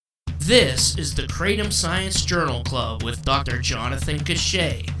This is the Kratom Science Journal Club with Dr. Jonathan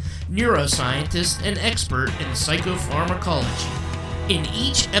Cachet, neuroscientist and expert in psychopharmacology. In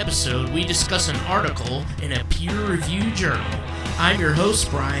each episode, we discuss an article in a peer-reviewed journal. I'm your host,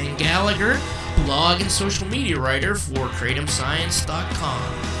 Brian Gallagher, blog and social media writer for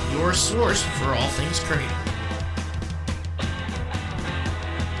KratomScience.com, your source for all things Kratom.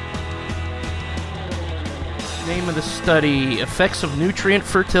 Name of the study: Effects of Nutrient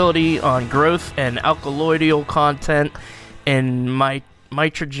Fertility on Growth and Alkaloidal Content in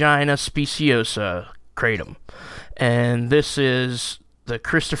Mitragyna speciosa, Kratom. And this is the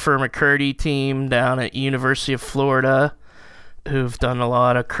Christopher McCurdy team down at University of Florida who've done a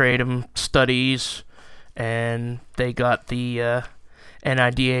lot of Kratom studies, and they got the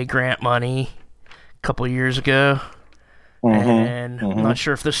NIDA grant money a couple years ago. I'm not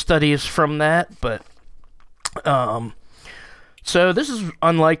sure if the study is from that, but so this is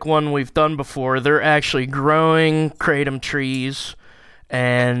unlike one we've done before. They're actually growing Kratom trees,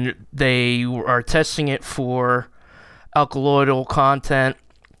 and they are testing it for alkaloidal content.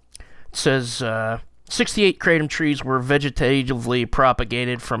 It says 68 Kratom trees were vegetatively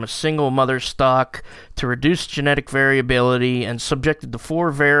propagated from a single mother stock to reduce genetic variability and subjected to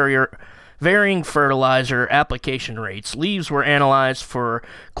four varying fertilizer application rates. Leaves were analyzed for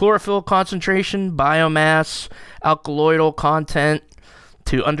chlorophyll concentration, biomass, alkaloidal content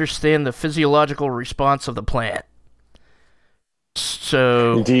to understand the physiological response of the plant.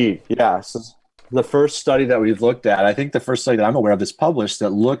 So, indeed, yeah. So the first study that we've looked at, I think the first study that I'm aware of that's published that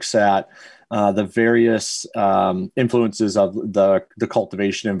looks at the various influences of the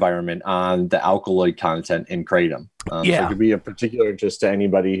cultivation environment on the alkaloid content in Kratom. So it could be of particular interest to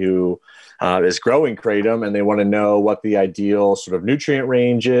anybody who is growing Kratom and they want to know what the ideal sort of nutrient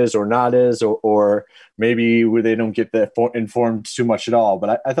range is or not is, or maybe they don't get that informed too much at all.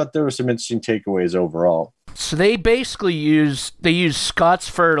 But I thought there were some interesting takeaways overall. So they basically use Scott's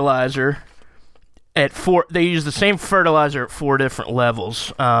fertilizer at four. They use the same fertilizer at four different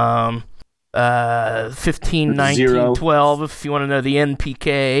levels. 15, 19, 0. 12, if you want to know the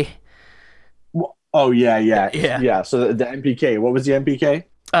NPK. Oh, yeah. So the NPK, what was the NPK?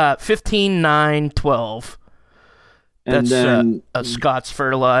 15, 9, 12. That's then a Scott's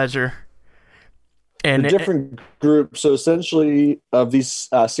fertilizer. And the different groups, so essentially of these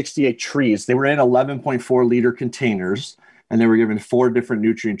 68 trees, they were in 11.4 liter containers, and they were given four different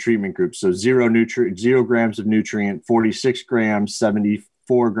nutrient treatment groups. So 0 grams of nutrient, 46 grams,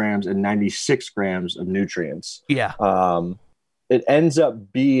 74 grams, and 96 grams of nutrients. Yeah. It ends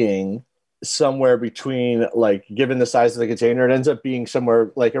up being somewhere between, like, given the size of the container, it ends up being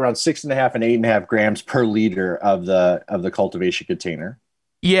somewhere like around 6.5 and 8.5 grams per liter of the cultivation container.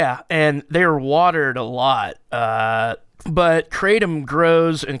 Yeah, and they're watered a lot. But Kratom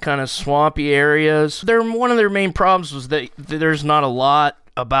grows in kind of swampy areas. One of their main problems was that there's not a lot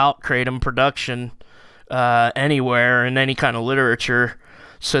about Kratom production anywhere in any kind of literature.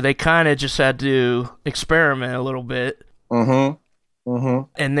 So they kind of just had to experiment a little bit. And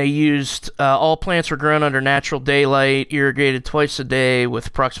they used all plants were grown under natural daylight, irrigated twice a day with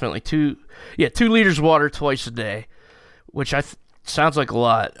approximately 2 liters of water twice a day, which sounds like a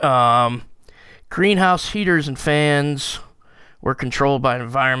lot. Greenhouse heaters and fans were controlled by an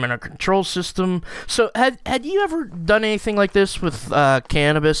environmental control system. So had you ever done anything like this with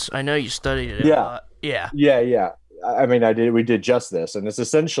cannabis? I know you studied it a lot. Yeah. I mean, we did just this, and it's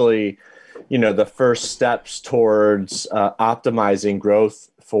essentially, the first steps towards optimizing growth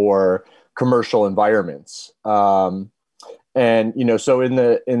for commercial environments. And, so in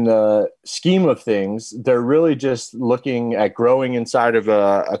the scheme of things, they're really just looking at growing inside of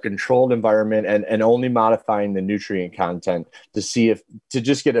a controlled environment and only modifying the nutrient content to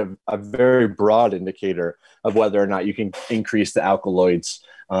just get a very broad indicator of whether or not you can increase the alkaloids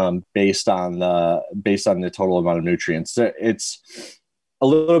based on the total amount of nutrients. It's a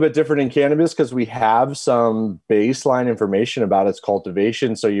little bit different in cannabis because we have some baseline information about its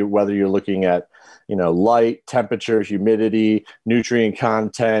cultivation. So whether you're looking at light, temperature, humidity, nutrient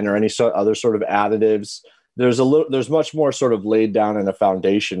content, or any other sort of additives, there's much more sort of laid down in a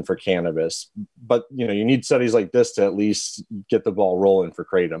foundation for cannabis. But you need studies like this to at least get the ball rolling for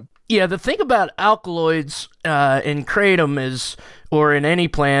Kratom. Yeah, the thing about alkaloids in Kratom or in any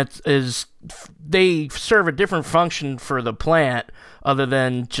plant is they serve a different function for the plant. other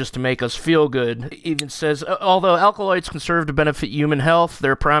than just to make us feel good. It even says, although alkaloids can serve to benefit human health,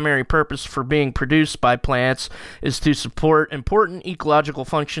 their primary purpose for being produced by plants is to support important ecological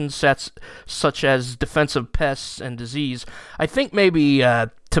functions such as defense of pests and disease. I think maybe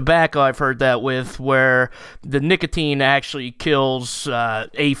tobacco I've heard that with, where the nicotine actually kills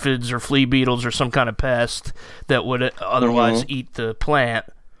aphids or flea beetles or some kind of pest that would otherwise eat the plant.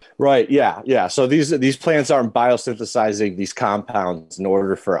 Right. Yeah. So these plants aren't biosynthesizing these compounds in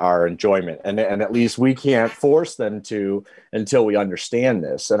order for our enjoyment, and at least we can't force them to until we understand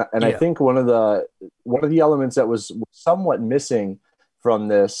this. And I think one of the elements that was somewhat missing from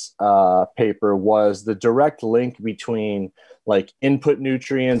this paper was the direct link between like input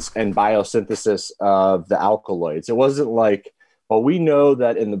nutrients and biosynthesis of the alkaloids. It wasn't like, well, we know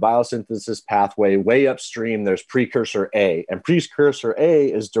that in the biosynthesis pathway, way upstream, there's precursor A, and precursor A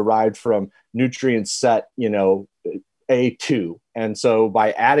is derived from nutrient set, A2. And so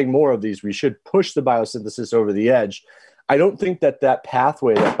by adding more of these, we should push the biosynthesis over the edge. I don't think that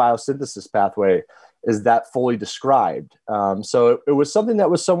pathway, that biosynthesis pathway, is that fully described. So it was something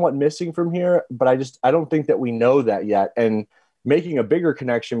that was somewhat missing from here, but I don't think that we know that yet. And making a bigger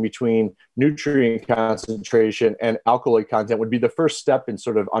connection between nutrient concentration and alkaloid content would be the first step in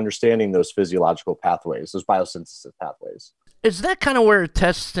sort of understanding those physiological pathways, those biosynthesis pathways. Is that kind of where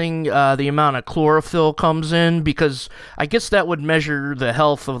testing the amount of chlorophyll comes in? Because I guess that would measure the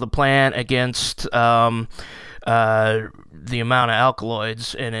health of the plant against the amount of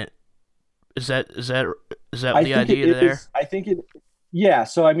alkaloids in it. Is that the idea there? I think it. Yeah.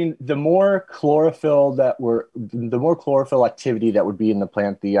 So I mean, the more chlorophyll activity that would be in the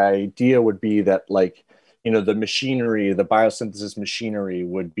plant, the idea would be that the machinery, the biosynthesis machinery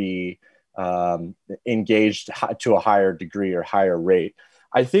would be engaged to a higher degree or higher rate.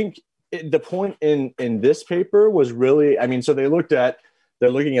 I think the point in this paper was really, so they're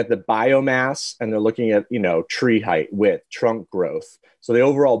looking at the biomass, and they're looking at, tree height, width, trunk growth. So the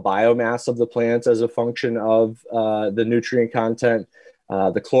overall biomass of the plants as a function of the nutrient content,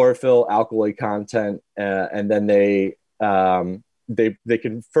 the chlorophyll, alkaloid content, and then they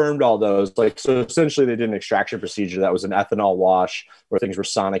confirmed all those. So essentially they did an extraction procedure that was an ethanol wash where things were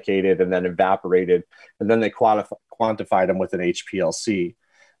sonicated and then evaporated, and then they quantified them with an HPLC.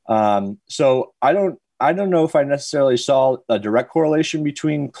 So I don't know if I necessarily saw a direct correlation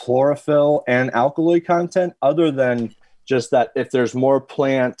between chlorophyll and alkaloid content, other than just that if there's more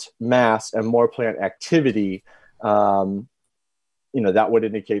plant mass and more plant activity, that would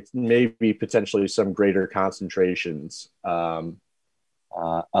indicate maybe potentially some greater concentrations of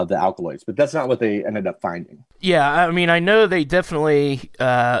the alkaloids. But that's not what they ended up finding. Yeah, I know they definitely,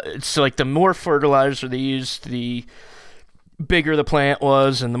 it's like the more fertilizer they used, the bigger the plant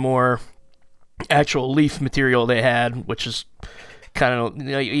was, and the more actual leaf material they had, which is kind of,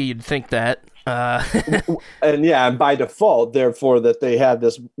 you'd think that. And by default, therefore, that they had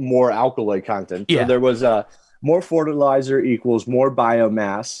this more alkaloid content. So there was more fertilizer equals more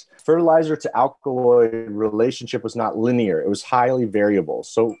biomass. Fertilizer to alkaloid relationship was not linear. It was highly variable.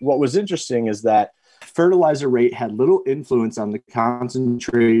 So what was interesting is that fertilizer rate had little influence on the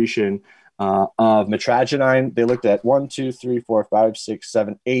concentration of metragenine. They looked at 1, 2, 3, 4, 5, 6,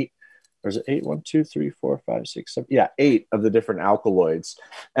 7, 8. Or is it 8? 1, 2, 3, 4, 5, 6, 7. Yeah, 8 of the different alkaloids.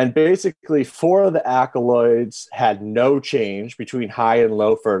 And basically 4 of the alkaloids had no change between high and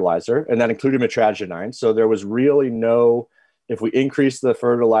low fertilizer, and that included metragenine. So there was really no, if we increase the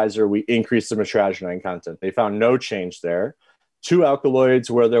fertilizer, we increase the metragenine content. They found no change there. 2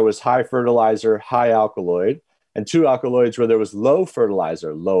 alkaloids where there was high fertilizer, high alkaloid, and 2 alkaloids where there was low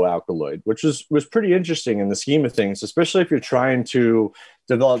fertilizer, low alkaloid, which was pretty interesting in the scheme of things, especially if you're trying to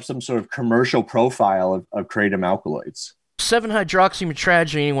develop some sort of commercial profile of kratom alkaloids.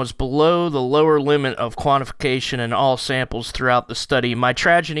 7-hydroxymetragenine was below the lower limit of quantification in all samples throughout the study.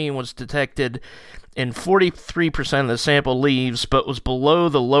 Metragenine was detected in 43% of the sample leaves, but was below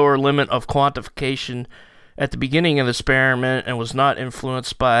the lower limit of quantification at the beginning of the experiment and was not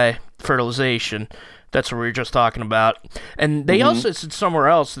influenced by fertilization. That's what we were just talking about. And they also said somewhere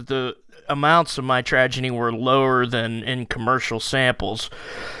else that the amounts of metragenine were lower than in commercial samples.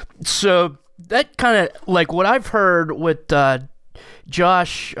 So that kind of, like what I've heard with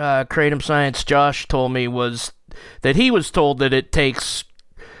Josh, Kratom Science Josh told me was that he was told that it takes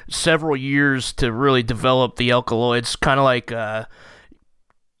several years to really develop the alkaloids, kind of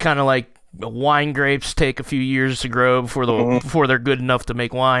like wine grapes take a few years to grow before they're good enough to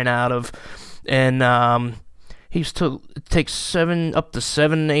make wine out of. And it takes up to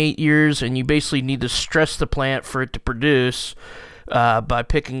 7 to 8 years, and you basically need to stress the plant for it to produce. by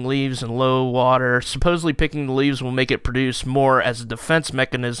picking leaves in low water. Supposedly, picking the leaves will make it produce more as a defense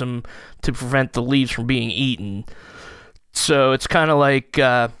mechanism to prevent the leaves from being eaten. So it's kind of like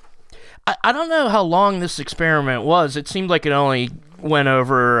I don't know how long this experiment was. It seemed like it only went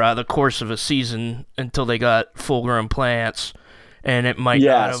over the course of a season until they got full-grown plants, and it might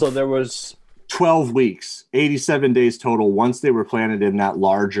not have... so there was 12 weeks, 87 days total once they were planted in that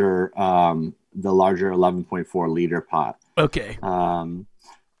larger, the larger 11.4 liter pot. Okay. And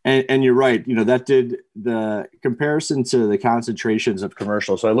you're right. That did the comparison to the concentrations of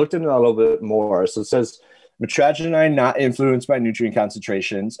commercial. So I looked into that a little bit more. So it says metragenine not influenced by nutrient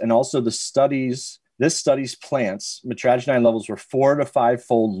concentrations, and also this study's plants, metragenine levels were 4 to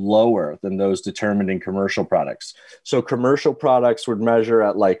 5-fold lower than those determined in commercial products. So commercial products would measure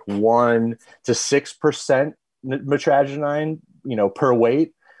at like 1 to 6% metragenine, per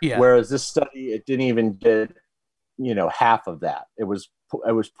weight. Yeah. Whereas this study, it didn't even get, half of that. It was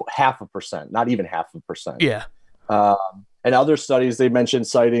 0.5%, not even 0.5%. Yeah. And other studies, they mentioned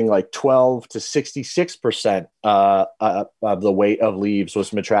citing like 12 to 66% of the weight of leaves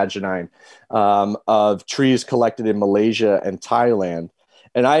was metragenine of trees collected in Malaysia and Thailand.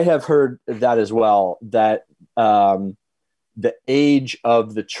 And I have heard that as well, that the age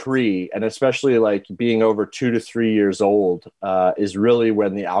of the tree, and especially like being over 2 to 3 years old, is really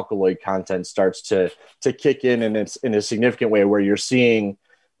when the alkaloid content starts to kick in it's in a significant way, where you're seeing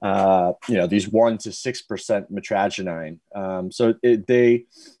these 1 to 6% metragenine. So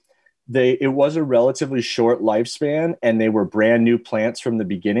it was a relatively short lifespan, and they were brand new plants from the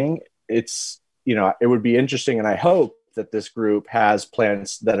beginning. It would be interesting, and I hope that this group has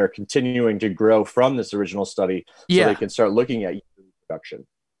plants that are continuing to grow from this original study, so they can start looking at production.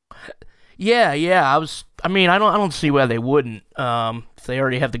 Yeah. I don't see why they wouldn't. If they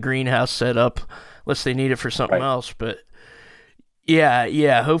already have the greenhouse set up, unless they need it for something else, but.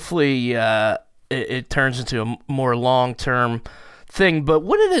 Yeah. Hopefully, it turns into a more long-term thing. But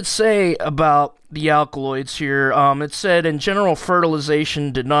what did it say about the alkaloids here? It said, in general,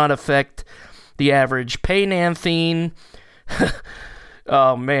 fertilization did not affect the average painanthine.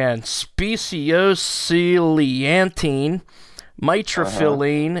 Oh man, speciosiliantine,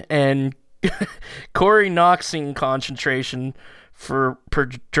 mitraphyline, and corinoxine concentration per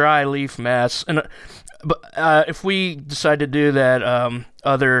dry leaf mass. And but if we decide to do that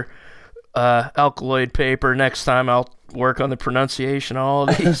other alkaloid paper next time, I'll work on the pronunciation of all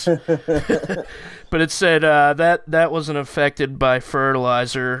of these. But it said that wasn't affected by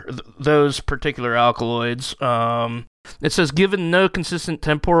fertilizer, those particular alkaloids. It says, given no consistent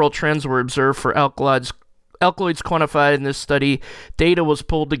temporal trends were observed for alkaloids quantified in this study, data was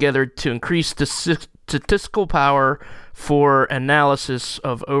pulled together to increase the statistical power for analysis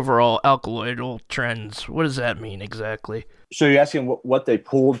of overall alkaloidal trends. What does that mean exactly? So you're asking what they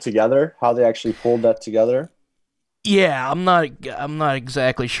pulled together, how they actually pulled that together? Yeah, I'm not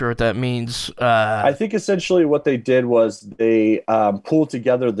exactly sure what that means. I think essentially what they did was they pulled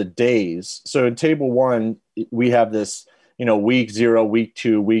together the days. So in table 1, we have this, week 0, week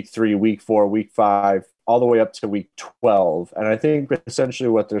 2, week 3, week 4, week 5, all the way up to week 12. And I think essentially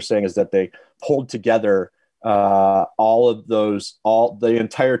what they're saying is that they pulled together all of those, the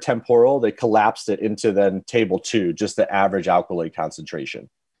entire temporal, they collapsed it into then table 2, just the average alkaloid concentration.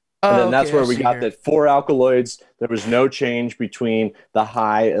 And then that's where we got that 4 alkaloids. There was no change between the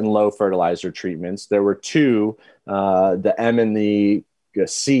high and low fertilizer treatments. There were 2, the M and the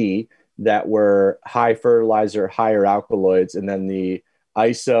C, that were high fertilizer, higher alkaloids, and then the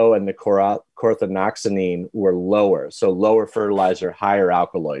iso and the corthinoxanine were lower. So lower fertilizer, higher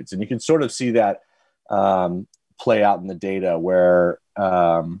alkaloids. And you can sort of see that play out in the data where there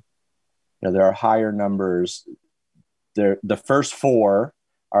are higher numbers. The first 4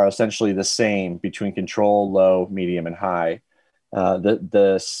 are essentially the same between control, low, medium, and high.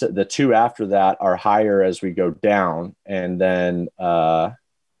 The 2 after that are higher as we go down, and then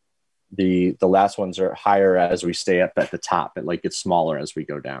the last ones are higher as we stay up at the top. It gets smaller as we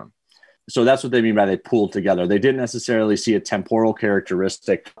go down. So that's what they mean by they pooled together. They didn't necessarily see a temporal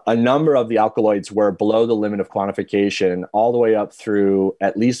characteristic. A number of the alkaloids were below the limit of quantification all the way up through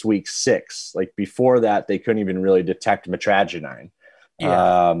at least week 6. Before that, they couldn't even really detect metragenine.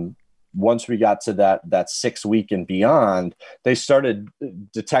 Yeah. Once we got to that 6 week and beyond, they started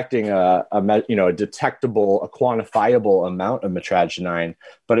detecting a detectable, a quantifiable amount of metragenine,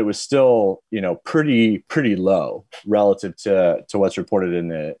 but it was still, pretty low relative to what's reported in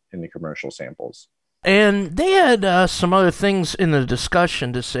the commercial samples. And they had some other things in the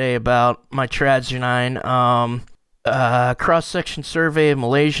discussion to say about metragenine. Cross-section survey of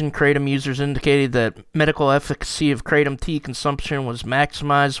Malaysian kratom users indicated that medical efficacy of kratom tea consumption was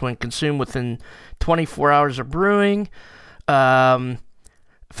maximized when consumed within 24 hours of brewing.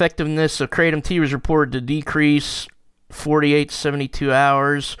 Effectiveness of kratom tea was reported to decrease 48 to 72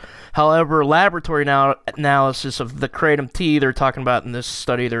 hours. However, laboratory analysis of the kratom tea they're talking about in this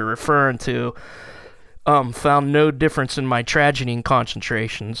study they're referring to found no difference in mitragynine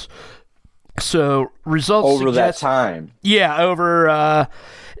concentrations. So results over suggest, that time. Yeah, over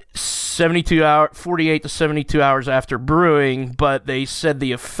 48 to 72 hours after brewing, but they said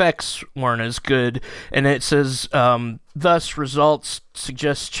the effects weren't as good. And it says, thus results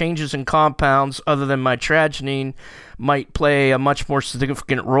suggest changes in compounds other than mitragynine might play a much more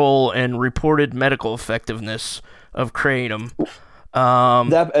significant role in reported medical effectiveness of kratom.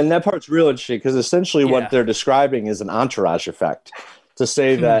 That part's real interesting because essentially what they're describing is an entourage effect. To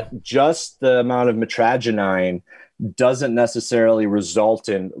say that just the amount of mitragynine doesn't necessarily result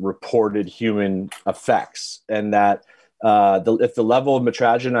in reported human effects, and that if the level of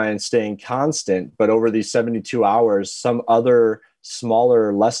mitragynine is staying constant, but over these 72 hours, some other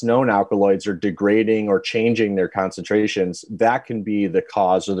smaller, less known alkaloids are degrading or changing their concentrations, that can be the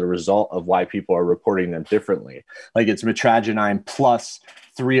cause or the result of why people are reporting them differently. Like it's mitragynine plus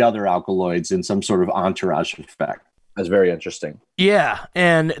 3 other alkaloids in some sort of entourage effect. That's very interesting. Yeah,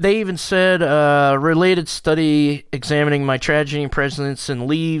 and they even said a related study examining mitragynine presence in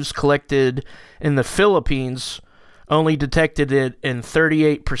leaves collected in the Philippines only detected it in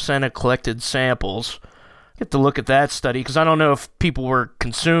 38% of collected samples. You have to look at that study because I don't know if people were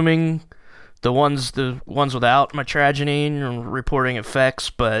consuming the ones without mitragynine and reporting effects,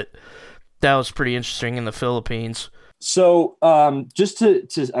 but that was pretty interesting in the Philippines. So just to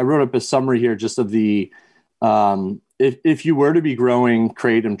I wrote up a summary here just of the if you were to be growing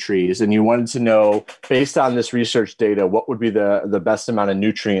kratom trees and you wanted to know, based on this research data, what would be the best amount of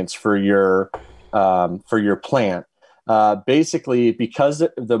nutrients for your plant, basically because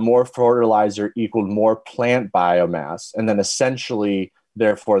the more fertilizer equaled more plant biomass, and then essentially,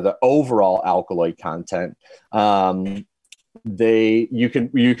 therefore, the overall alkaloid content, you can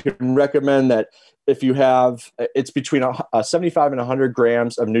recommend that if you have, it's between 75 and 100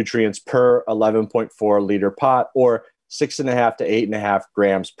 grams of nutrients per 11.4 liter pot, or 6.5 to 8.5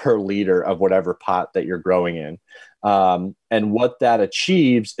 grams per liter of whatever pot that you're growing in. And what that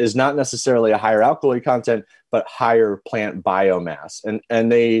achieves is not necessarily a higher alkaloid content, but higher plant biomass.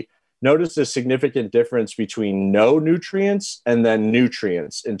 And they noticed a significant difference between no nutrients and then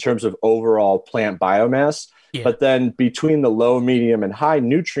nutrients in terms of overall plant biomass. Yeah. But then between the low, medium, and high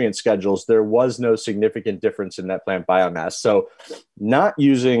nutrient schedules, there was no significant difference in that plant biomass. So not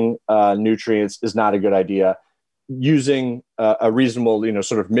using nutrients is not a good idea. Using a reasonable,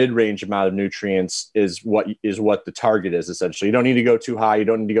 sort of mid-range amount of nutrients is what the target is, essentially. You don't need to go too high. You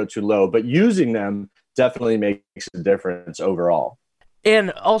don't need to go too low. But using them definitely makes a difference overall.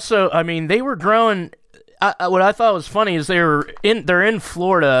 And also, I mean, they were growing. What I thought was funny is they're in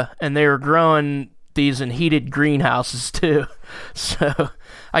Florida and they were growing these in heated greenhouses too. So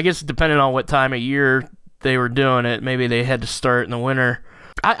I guess depending on what time of year they were doing it, maybe they had to start in the winter.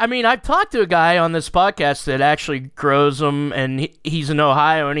 I mean, I've talked to a guy on this podcast that actually grows them, and he's in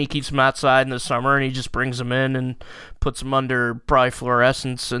Ohio, and he keeps them outside in the summer, and he just brings them in and puts them under probably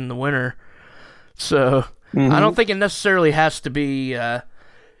fluorescence in the winter. So I don't think it necessarily has to be a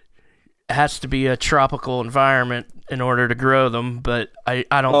tropical environment in order to grow them, but I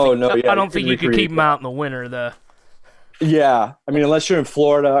don't think you can keep them out in the winter though. Yeah, I mean, unless you're in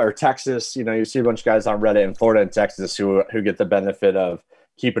Florida or Texas, you see a bunch of guys on Reddit in Florida and Texas who get the benefit of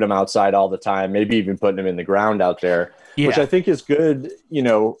keeping them outside all the time, maybe even putting them in the ground out there, which I think is good,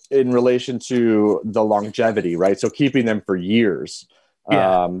 in relation to the longevity, right? So keeping them for years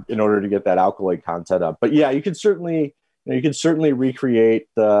in order to get that alkaloid content up. But yeah, you can certainly recreate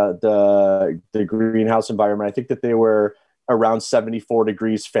the greenhouse environment. I think that they were around 74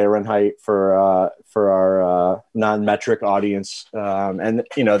 degrees Fahrenheit for our non-metric audience, and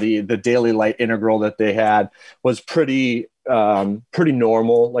the daily light integral that they had was pretty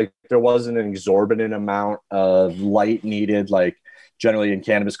normal. Like there wasn't an exorbitant amount of light needed. Like generally in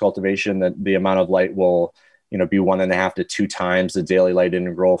cannabis cultivation, that the amount of light will be 1.5 to 2 times the daily light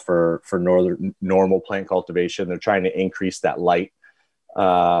integral for normal plant cultivation. They're trying to increase that light.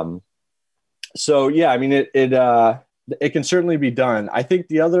 So yeah, I mean it can certainly be done. I think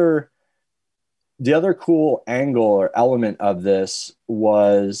the other cool angle or element of this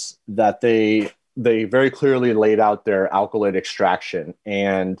was that they very clearly laid out their alkaloid extraction,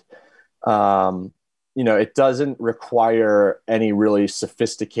 and it doesn't require any really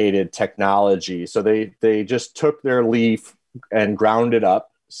sophisticated technology. So they just took their leaf and ground it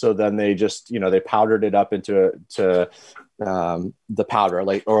up. So then they just, they powdered it up into the powder,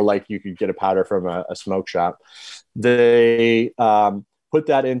 like you could get a powder from a smoke shop. They put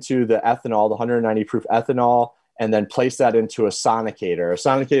that into the ethanol, the 190 proof ethanol, and then place that into a sonicator. A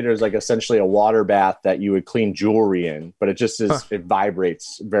sonicator is like essentially a water bath that you would clean jewelry in, but it just is, it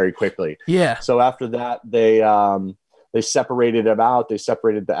vibrates very quickly. Yeah. So after that, they separated them out. They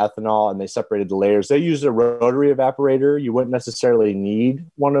separated the ethanol and they separated the layers. They used a rotary evaporator. You wouldn't necessarily need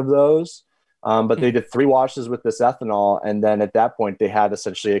one of those, but they did 3 washes with this ethanol. And then at that point, they had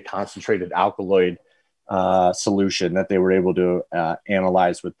essentially a concentrated alkaloid solution that they were able to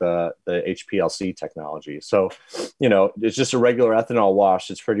analyze with the HPLC technology. So, it's just a regular ethanol wash.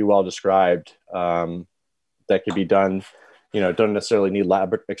 It's pretty well described, that could be done. Don't necessarily need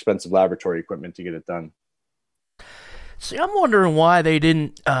expensive laboratory equipment to get it done. See, I'm wondering why they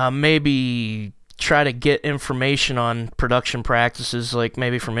didn't maybe try to get information on production practices, like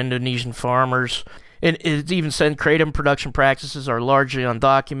maybe from Indonesian farmers. It even said kratom production practices are largely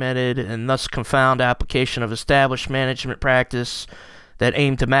undocumented and thus confound application of established management practice that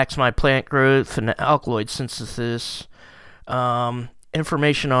aim to maximize plant growth and alkaloid synthesis.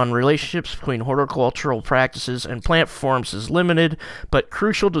 Information on relationships between horticultural practices and plant forms is limited, but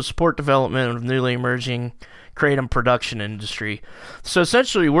crucial to support development of newly emerging kratom production industry. So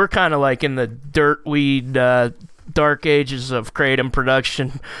essentially, we're kind of like in the dirtweed, dark ages of kratom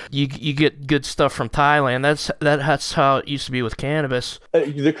production. You get good stuff from Thailand. That's how it used to be with cannabis.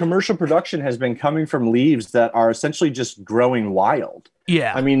 The commercial production has been coming from leaves that are essentially just growing wild.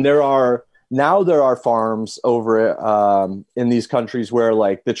 Yeah, I mean, there are farms over in these countries where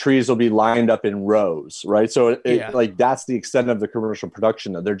like the trees will be lined up in rows, right? So like that's the extent of the commercial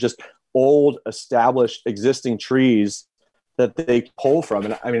production. They're just old, established, existing trees that they pull from.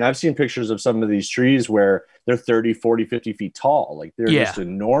 And I mean, I've seen pictures of some of these trees where they're 30, 40, 50 feet tall. Like they're just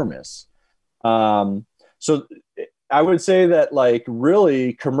enormous. So I would say that like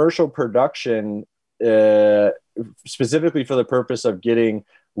really commercial production, specifically for the purpose of getting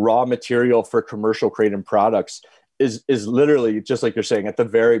raw material for commercial kratom products is literally just like you're saying at the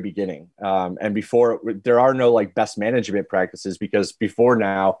very beginning. And before there are no like best management practices because before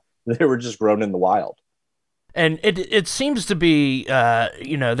now they were just grown in the wild. And it seems to be,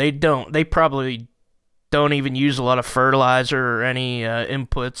 they probably don't even use a lot of fertilizer or any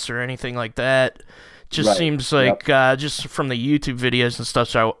inputs or anything like that. Just seems like just from the YouTube videos and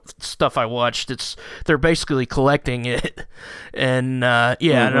stuff I watched, they're basically collecting it, and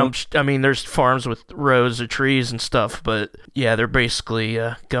and I mean there's farms with rows of trees and stuff, but they're basically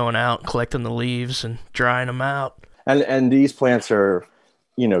going out and collecting the leaves and drying them out. And these plants are,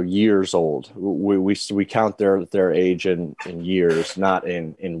 years old. We count their age in years, not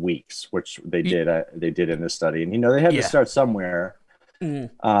in weeks, which they did in this study, and they had to start somewhere.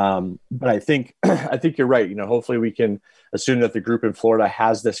 But I think you're right. Hopefully we can assume that the group in Florida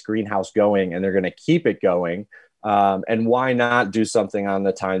has this greenhouse going and they're going to keep it going. And why not do something on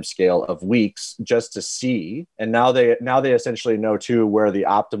the time scale of weeks just to see? And now they essentially know too where the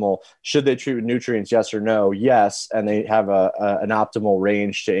optimal, should they treat with nutrients? Yes or no? Yes. And they have an optimal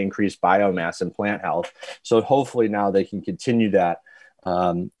range to increase biomass and plant health. So hopefully now they can continue that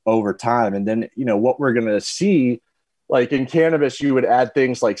over time. And then, what we're going to see, like in cannabis, you would add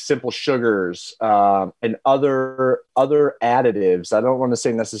things like simple sugars and other additives. I don't want to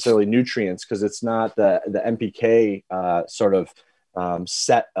say necessarily nutrients because it's not the NPK sort of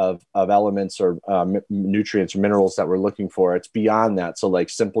set of elements or nutrients or minerals that we're looking for. It's beyond that. So like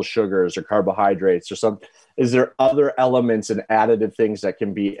simple sugars or carbohydrates or something. Is there other elements and additive things that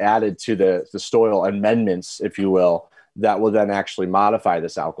can be added to the soil amendments, if you will, that will then actually modify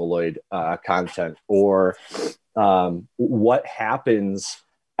this alkaloid content? Or what happens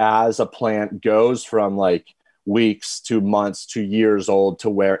as a plant goes from like weeks to months to years old to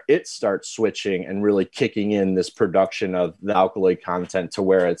where it starts switching and really kicking in this production of the alkaloid content to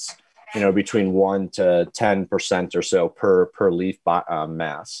where it's between 1 to 10% or so per leaf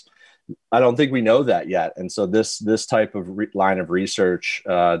mass. I don't think we know that yet, and so this type of line of research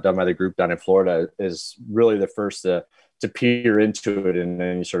done by the group down in Florida is really the first to peer into it in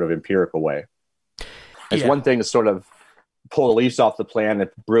any sort of empirical way. It's one thing to sort of pull the leaves off the plant and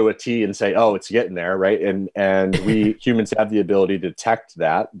brew a tea and say, oh, it's getting there, right? And we humans have the ability to detect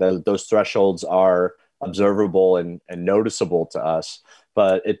that. Those thresholds are observable and noticeable to us,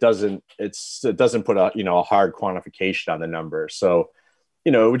 but it doesn't put a hard quantification on the number. So,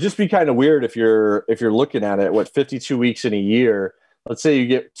 it would just be kind of weird if you're looking at it, 52 weeks in a year, let's say you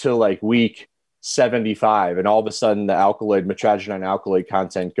get to like week 75, and all of a sudden the metragynine alkaloid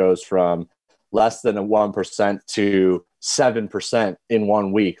content goes from less than a 1% to 7% in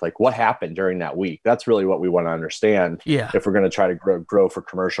 1 week. Like, what happened during that week? That's really what we want to understand. Yeah. If we're going to try to grow for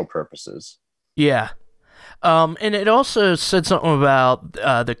commercial purposes. Yeah. And it also said something about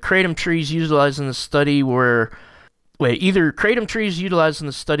the kratom trees utilized in the study either kratom trees utilized in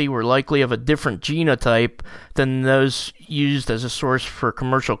the study were likely of a different genotype than those used as a source for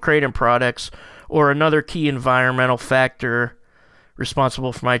commercial kratom products, or another key environmental factor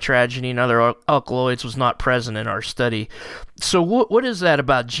responsible for mitragynine and other alkaloids was not present in our study. So what is that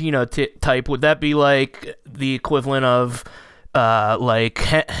about genotype? Would that be like the equivalent of like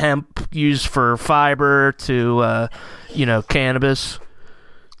hemp used for fiber to cannabis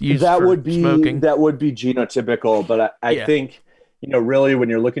used for smoking? That would be genotypical, but I think really when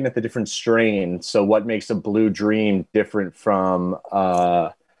you're looking at the different strains, so what makes a Blue Dream different from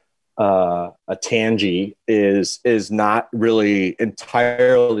a Tangie is not really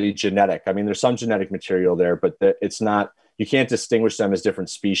entirely genetic. I mean, there's some genetic material there, but it's not. You can't distinguish them as different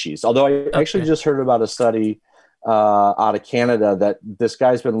species. Although I actually just heard about a study out of Canada that this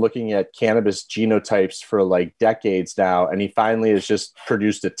guy's been looking at cannabis genotypes for like decades now, and he finally has just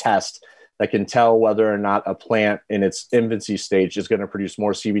produced a test that can tell whether or not a plant in its infancy stage is going to produce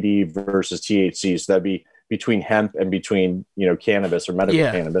more CBD versus THC. So that'd be between hemp and between cannabis or medical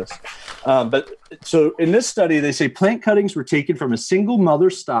cannabis. But so in this study, they say plant cuttings were taken from a single mother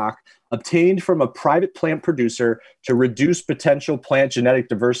stock obtained from a private plant producer to reduce potential plant genetic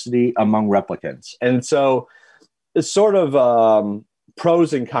diversity among replicants. And so it's sort of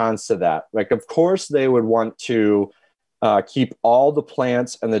pros and cons to that. Like, of course, they would want to keep all the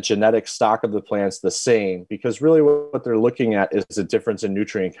plants and the genetic stock of the plants the same, because really what they're looking at is a difference in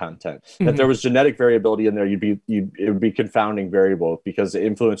nutrient content. Mm-hmm. If there was genetic variability in there, it would be confounding variable, because the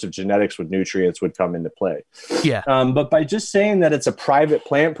influence of genetics with nutrients would come into play. Yeah. But by just saying that it's a private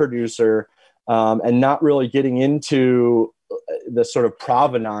plant producer and not really getting into the sort of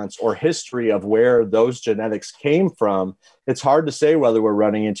provenance or history of where those genetics came from, it's hard to say whether we're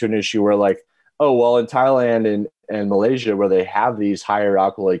running into an issue where, like, oh, well, in Thailand and Malaysia, where they have these higher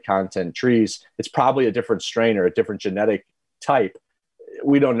alkaloid content trees, it's probably a different strain or a different genetic type.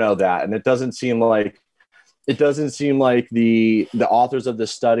 We don't know that. And it doesn't seem like the authors of the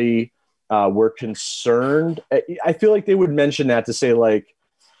study were concerned. I feel like they would mention that to say, like,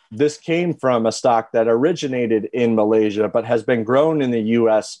 this came from a stock that originated in Malaysia, but has been grown in the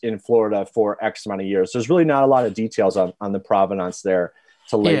US in Florida for X amount of years. There's really not a lot of details on the provenance there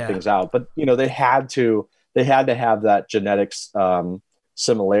to lay things out. But, they had to have that genetics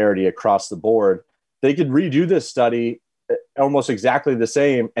similarity across the board. They could redo this study almost exactly the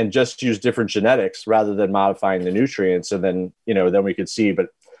same and just use different genetics rather than modifying the nutrients. And then, then we could see, but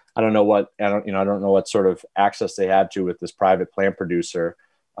I don't know what sort of access they had to with this private plant producer.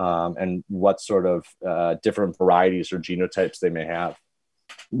 And what sort of different varieties or genotypes they may have.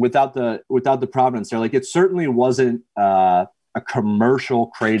 Without the provenance there, like, it certainly wasn't a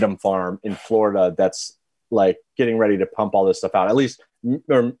commercial kratom farm in Florida that's like getting ready to pump all this stuff out. At least,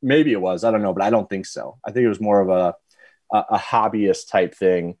 or maybe it was. I don't know, but I don't think so. I think it was more of a hobbyist type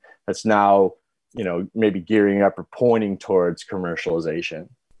thing that's now maybe gearing up or pointing towards commercialization.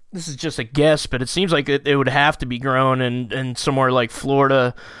 This is just a guess, but it seems like it would have to be grown in somewhere like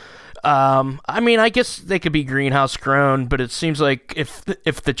Florida. I mean, I guess they could be greenhouse grown, but it seems like if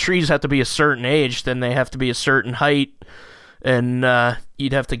the trees have to be a certain age, then they have to be a certain height, and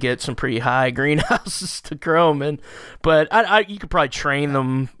you'd have to get some pretty high greenhouses to grow them in. But you could probably train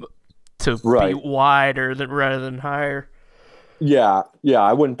them to be wider rather than higher. Yeah,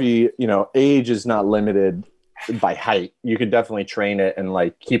 I wouldn't be. Age is not limited by height. You could definitely train it and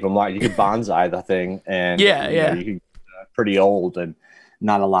like keep them light. You could bonsai the thing, and you could pretty old and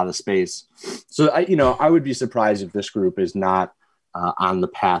not a lot of space. So I would be surprised if this group is not on the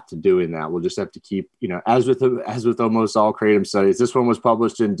path to doing that. We'll just have to keep, as with almost all kratom studies. This one was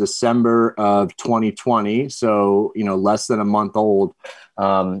published in December of 2020, so less than a month old,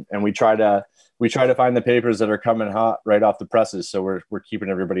 and we try to find the papers that are coming hot right off the presses. So we're keeping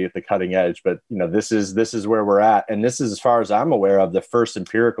everybody at the cutting edge. But this is where we're at, and this is, as far as I'm aware of, the first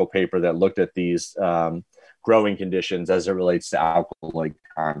empirical paper that looked at these growing conditions as it relates to alkaloid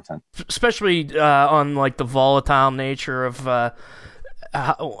content, especially on like the volatile nature of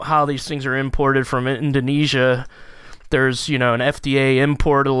how these things are imported from Indonesia. There's, an FDA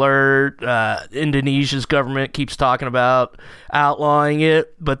import alert. Indonesia's government keeps talking about outlawing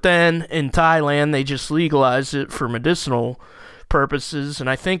it. But then in Thailand, they just legalized it for medicinal purposes. And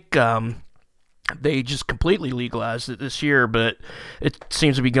I think they just completely legalized it this year, but it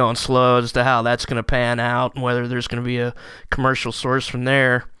seems to be going slow as to how that's going to pan out and whether there's going to be a commercial source from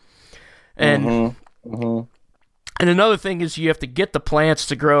there. And and another thing is you have to get the plants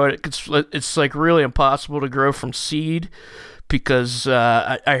to grow it. It's like really impossible to grow from seed because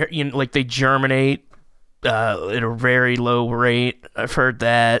they germinate at a very low rate. I've heard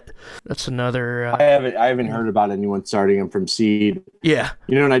that. That's another. I haven't heard about anyone starting them from seed. Yeah.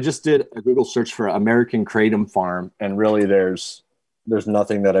 And I just did a Google search for American Kratom Farm, and really there's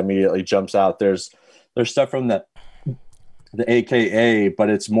nothing that immediately jumps out. There's stuff from the AKA, but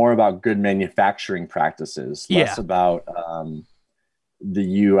it's more about good manufacturing practices, less about the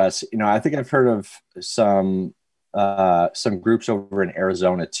U.S. I think I've heard of some groups over in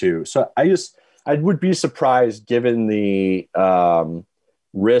Arizona too. So I would be surprised, given the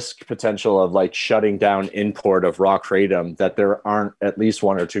risk potential of like shutting down import of raw kratom, that there aren't at least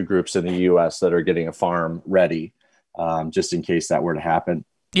one or two groups in the U.S. that are getting a farm ready, just in case that were to happen.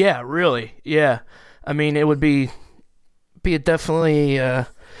 Yeah, really. Yeah, I mean, it would be a definitely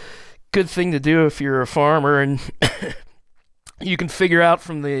good thing to do if you're a farmer and you can figure out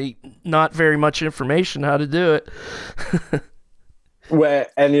from the not very much information how to do it. Well,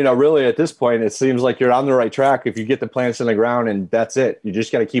 and really at this point, it seems like you're on the right track if you get the plants in the ground, and that's it. You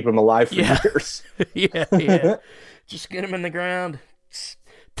just got to keep them alive for years. yeah. Just get them in the ground,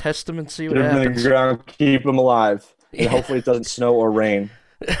 test them, and see what happens. Get them in the ground, keep them alive, and hopefully it doesn't snow or rain.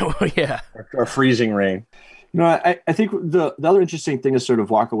 Or freezing rain. I think the other interesting thing to sort of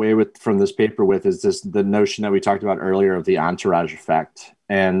walk away from this paper with is the notion that we talked about earlier of the entourage effect,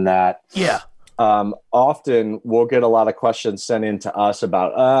 and that often we'll get a lot of questions sent in to us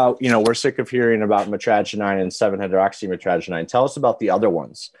about, we're sick of hearing about mitragynine and 7-hydroxymitragynine. Tell us about the other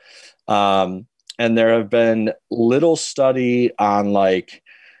ones. And there have been little study on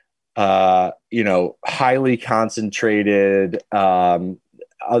highly concentrated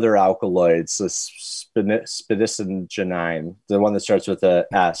other alkaloids, the spidicingenine, the one that starts with a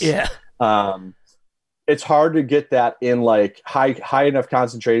S. Yeah. It's hard to get that in like high enough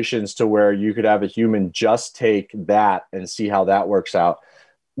concentrations to where you could have a human just take that and see how that works out.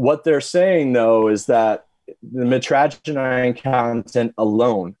 What they're saying though is that the mitragynine content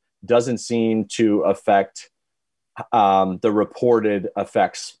alone doesn't seem to affect the reported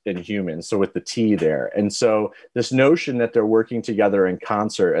effects in humans. So with the T there. And so this notion that they're working together in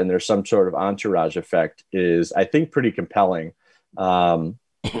concert and there's some sort of entourage effect is, I think, pretty compelling. And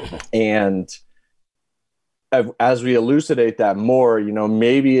as we elucidate that more,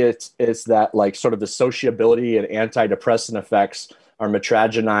 maybe it's that like sort of the sociability and antidepressant effects are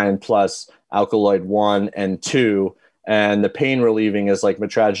mitragynine plus alkaloid 1 and 2. And the pain relieving is like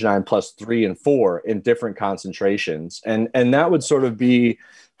mitragynine plus 3 and 4 in different concentrations. And that would sort of be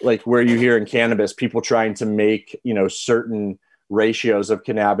like where you hear in cannabis, people trying to make, certain ratios of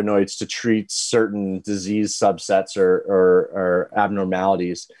cannabinoids to treat certain disease subsets or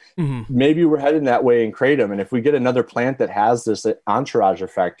abnormalities. Mm-hmm. Maybe we're heading that way in kratom. And if we get another plant that has this entourage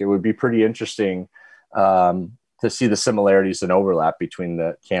effect, it would be pretty interesting to see the similarities and overlap between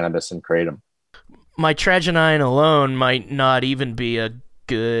the cannabis and kratom. Mitragynine alone might not even be a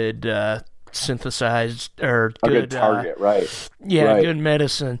good synthesized or good target, right? Yeah, right. Good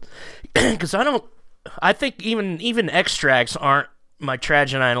medicine. Because I think even extracts aren't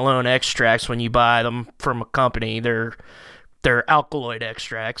mitragynine alone extracts when you buy them from a company. They're alkaloid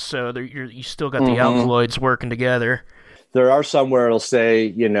extracts, so you still got the alkaloids working together. There are some where it'll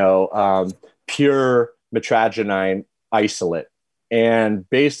say, pure mitragynine isolate. And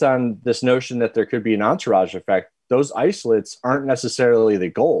based on this notion that there could be an entourage effect, those isolates aren't necessarily the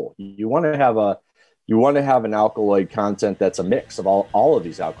goal. You want to have an alkaloid content that's a mix of all of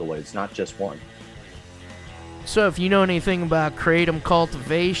these alkaloids, not just one. So if you know anything about kratom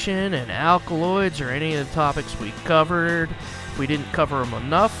cultivation and alkaloids or any of the topics we covered, if we didn't cover them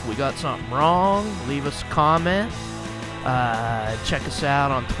enough, we got something wrong, leave us a comment. Check us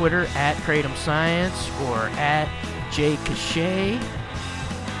out on Twitter at Kratom Science or at JCachet.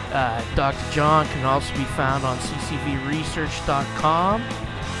 Dr. John can also be found on ccvresearch.com.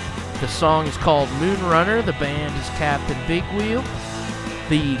 The song is called Moonrunner. The band is Captain Big Wheel.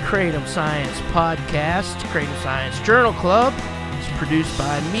 The Kratom Science podcast, Kratom Science Journal Club, is produced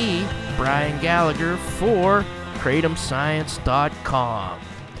by me, Brian Gallagher, for KratomScience.com.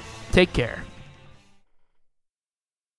 Take care.